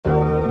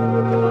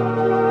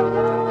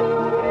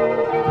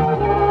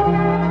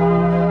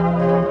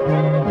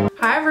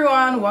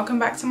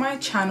back to my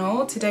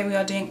channel. Today we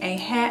are doing a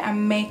hair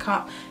and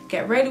makeup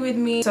get ready with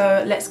me,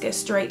 so let's get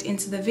straight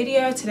into the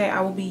video. Today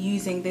I will be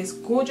using this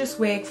gorgeous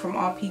wig from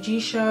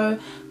RPGShow,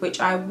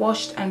 which I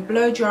washed and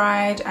blow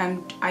dried,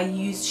 and I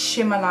used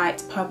Shimmer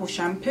Light purple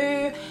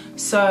shampoo.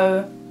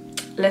 So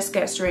let's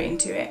get straight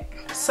into it.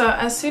 So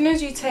as soon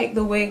as you take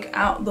the wig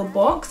out the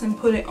box and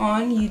put it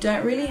on, you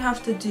don't really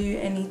have to do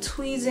any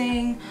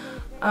tweezing.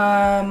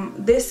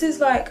 This is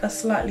like a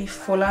slightly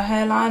fuller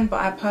hairline,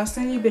 but I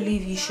personally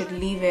believe you should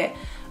leave it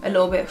a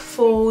little bit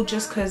full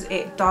just because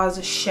it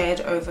does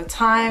shed over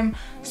time.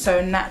 So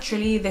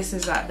naturally this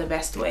is like the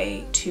best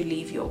way to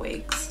leave your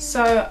wigs.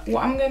 So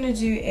what I'm going to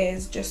do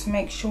is just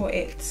make sure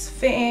it's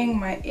fitting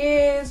my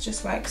ears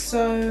just like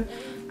so,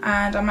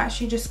 and I'm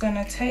actually just going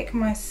to take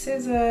my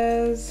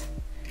scissors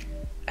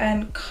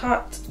and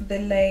cut the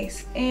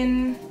lace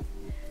in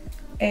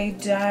a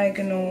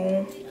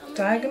diagonal,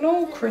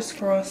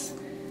 crisscross,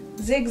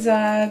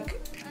 zigzag,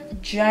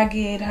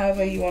 jagged,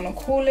 however you want to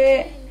call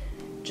it.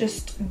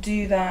 Just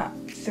do that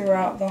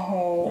throughout the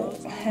whole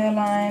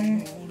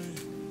hairline.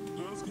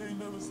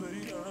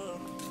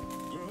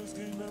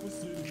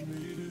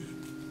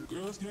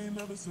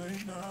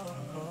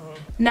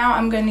 Now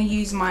I'm going to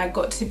use my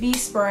Got To Be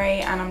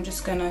spray and I'm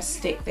just going to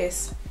stick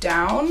this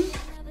down.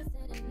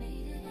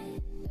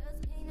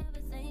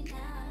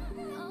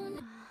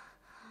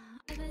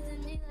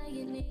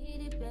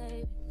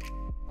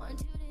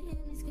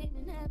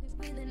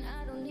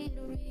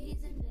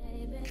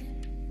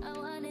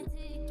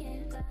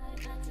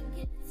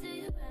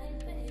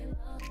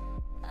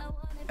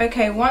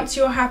 Okay, once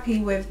you're happy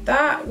with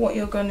that, what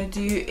you're going to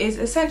do is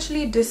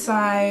essentially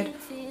decide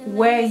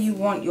where you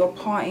want your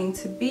parting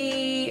to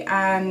be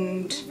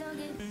and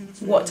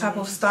what type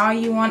of style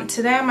you want.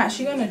 Today I'm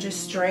actually going to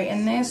just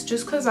straighten this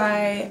just because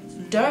I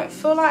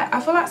feel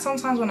like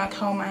sometimes when I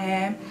curl my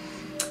hair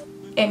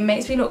it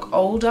makes me look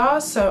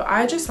older, so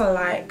I just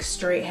like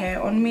straight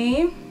hair on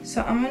me.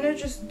 So I'm going to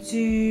just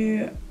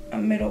do a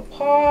middle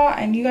part,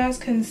 and you guys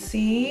can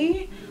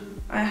see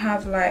I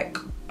have like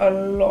a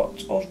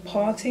lot of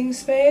parting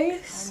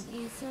space,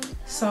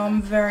 so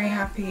I'm very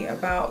happy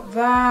about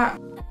that.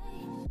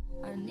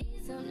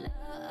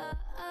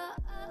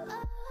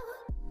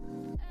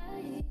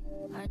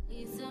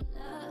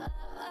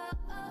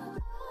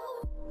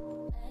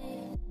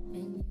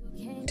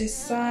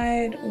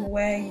 Decide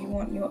where you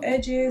want your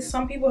edges.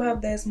 Some people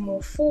have theirs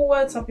more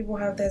forward, some people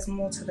have theirs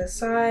more to the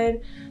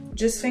side.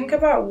 Just think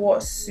about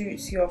what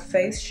suits your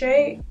face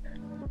shape.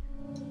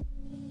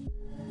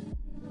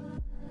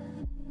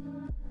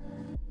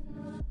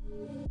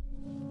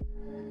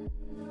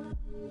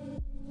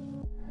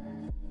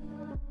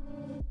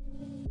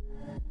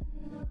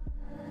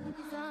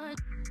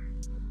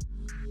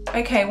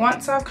 Okay,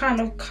 once I've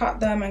kind of cut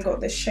them and got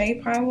the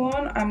shape I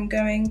want, I'm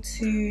going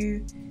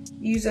to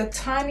use a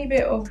tiny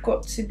bit of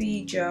Got To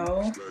Be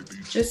gel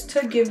just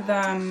to give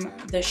them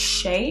the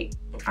shape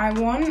I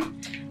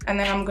want, and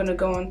then I'm going to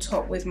go on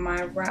top with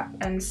my wrap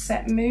and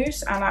set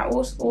mousse. And I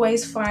also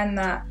always find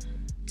that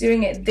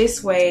doing it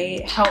this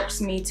way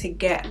helps me to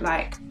get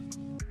like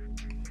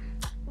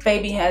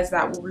baby hairs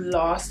that will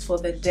last for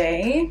the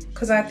day,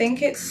 because I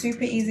think it's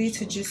super easy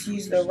to just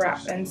use the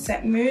wrap and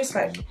set mousse.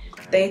 Like,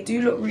 they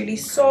do look really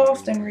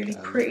soft and really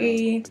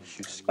pretty,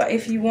 but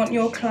if you want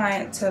your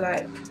client to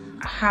like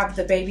have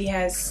the baby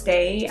hairs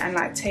stay and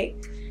like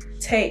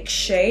take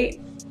shape,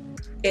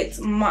 it's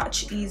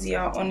much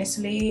easier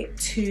honestly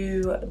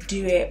to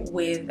do it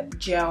with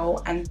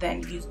gel and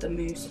then use the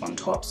mousse on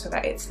top so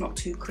that it's not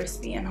too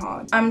crispy and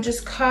hard. I'm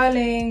just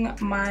curling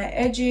my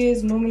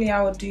edges. Normally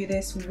I would do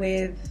this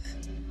with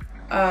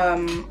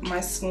my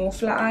small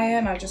flat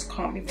iron. I just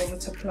can't be bothered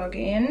to plug it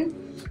in,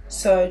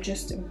 so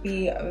just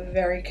be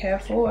very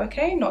careful,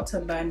 okay, not to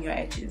burn your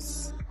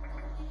edges.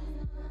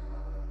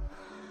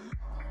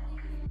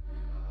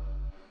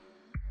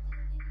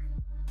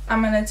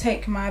 I'm gonna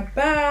take my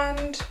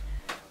band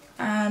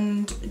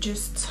and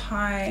just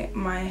tie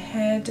my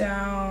hair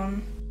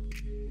down.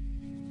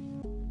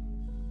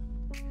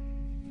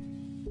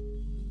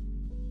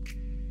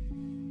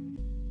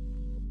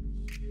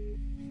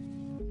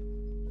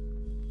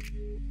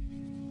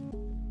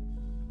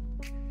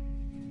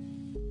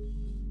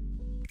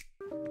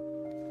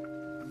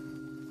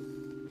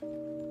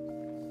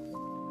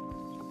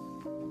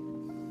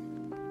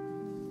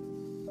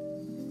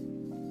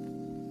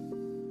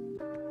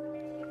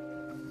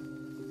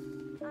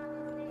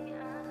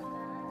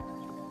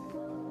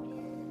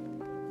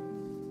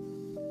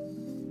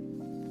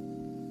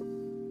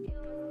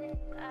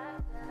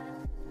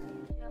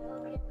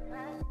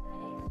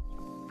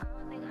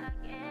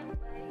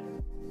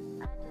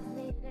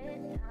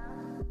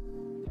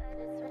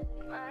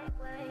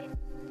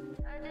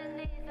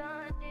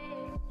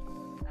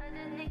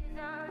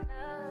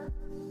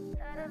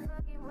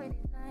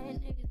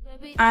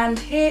 And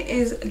here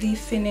is the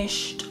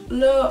finished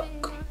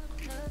look.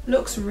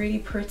 Looks really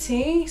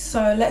pretty.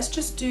 So let's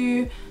just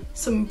do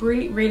some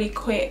really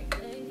quick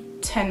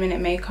 10-minute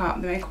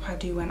makeup, the makeup I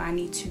do when I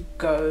need to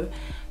go.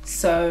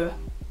 So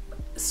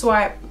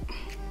swipe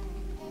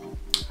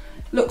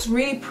looks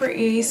really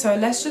pretty. So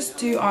let's just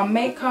do our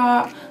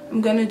makeup.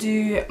 I'm gonna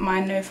do my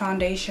no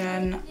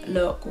foundation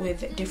look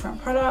with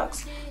different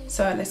products,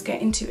 so let's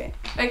get into it.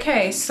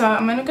 Okay, so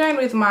I'm gonna go in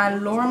with my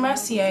Laura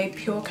Mercier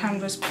Pure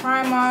Canvas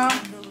Primer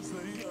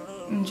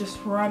and just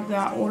rub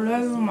that all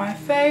over my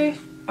face.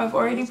 I've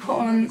already put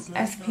on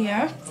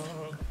SPF.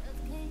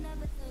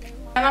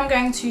 And I'm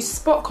going to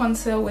spot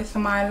conceal with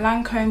my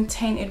Lancome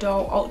Tinted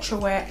Ultra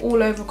Wear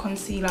All Over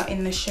Concealer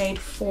in the shade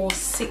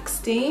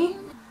 460.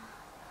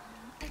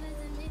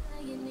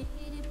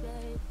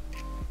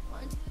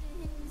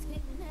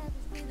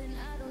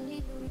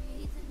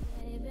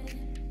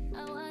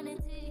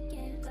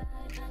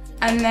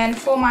 And then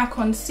for my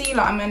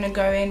concealer, I'm going to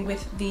go in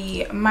with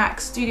the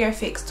MAC Studio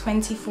Fix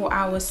 24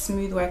 Hours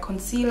Smooth Wear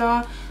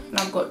Concealer. And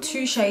I've got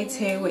two shades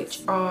here, which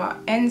are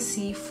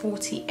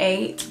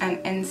NC48 and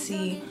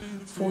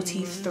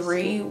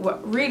NC43. Well,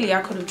 really,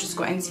 I could have just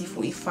got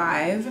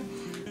NC45.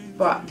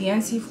 But the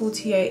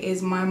NC48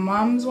 is my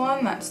mum's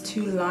one. That's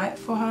too light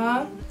for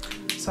her.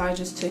 So I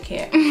just took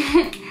it.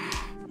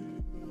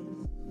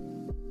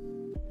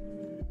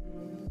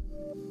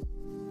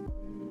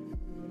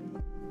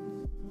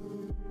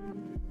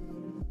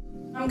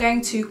 I'm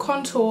going to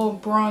contour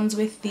bronze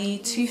with the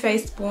Too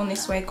Faced Born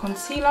This Way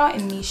concealer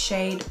in the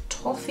shade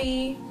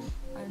Toffee.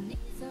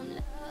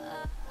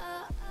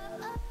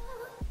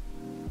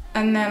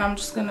 And then I'm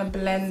just going to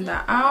blend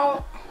that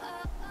out.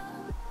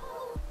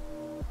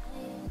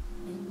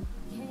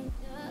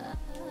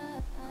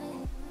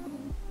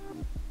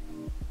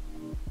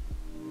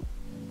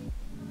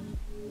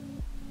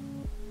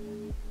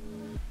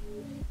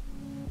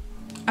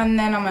 And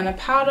then I'm going to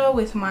powder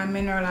with my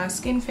Mineralized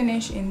Skin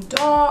Finish in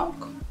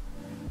dark.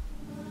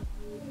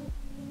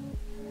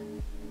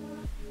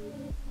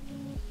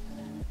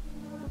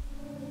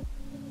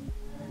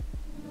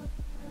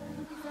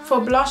 For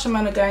blush, I'm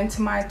going to go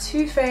into my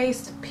Too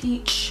Faced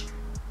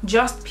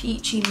Just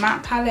Peachy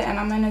Matte Palette, and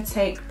I'm going to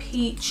take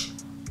Peach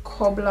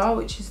Cobbler,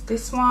 which is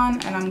this one,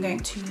 and I'm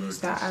going to use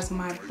that as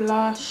my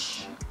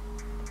blush.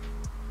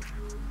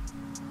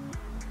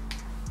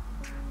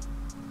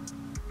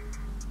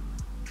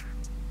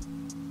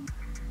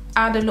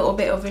 Add a little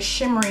bit of a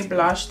shimmery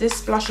blush.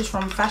 This blush is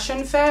from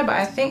Fashion Fair, but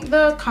I think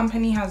the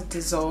company has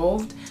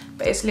dissolved,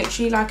 but it's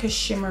literally like a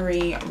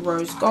shimmery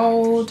rose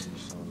gold.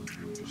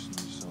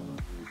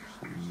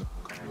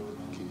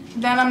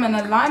 Then I'm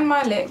going to line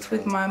my lips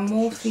with my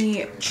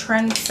Morphe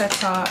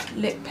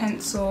Trendsetter lip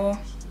pencil.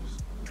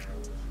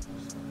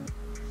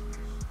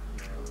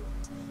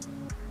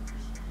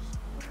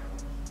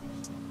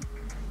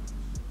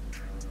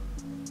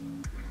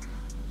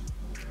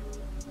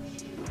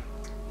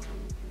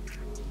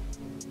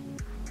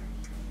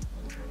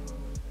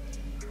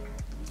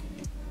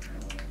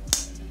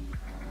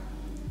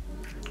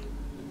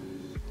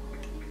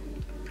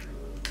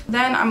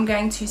 Then I'm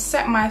going to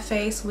set my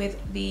face with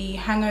the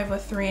Hangover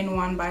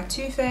 3-in-1 by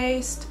Too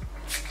Faced.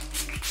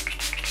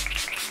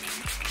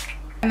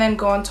 And then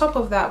go on top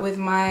of that with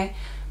my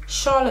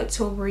Charlotte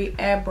Tilbury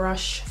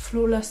Airbrush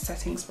Flawless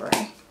Setting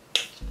Spray.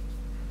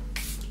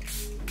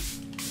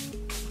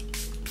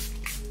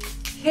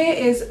 Here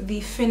is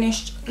the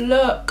finished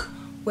look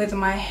with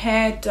my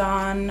hair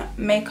done,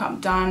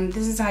 makeup done.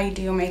 This is how you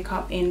do your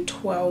makeup in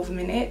 12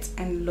 minutes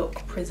and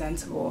look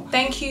presentable.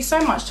 Thank you so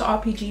much to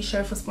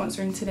RPGShow for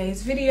sponsoring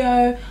today's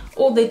video.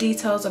 All the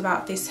details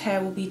about this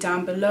hair will be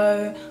down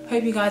below.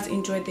 Hope you guys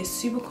enjoyed this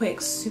super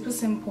quick, super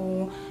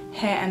simple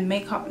hair and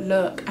makeup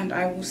look, and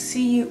I will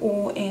see you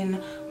all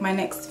in my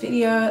next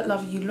video.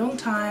 Love you long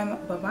time.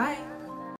 Bye bye.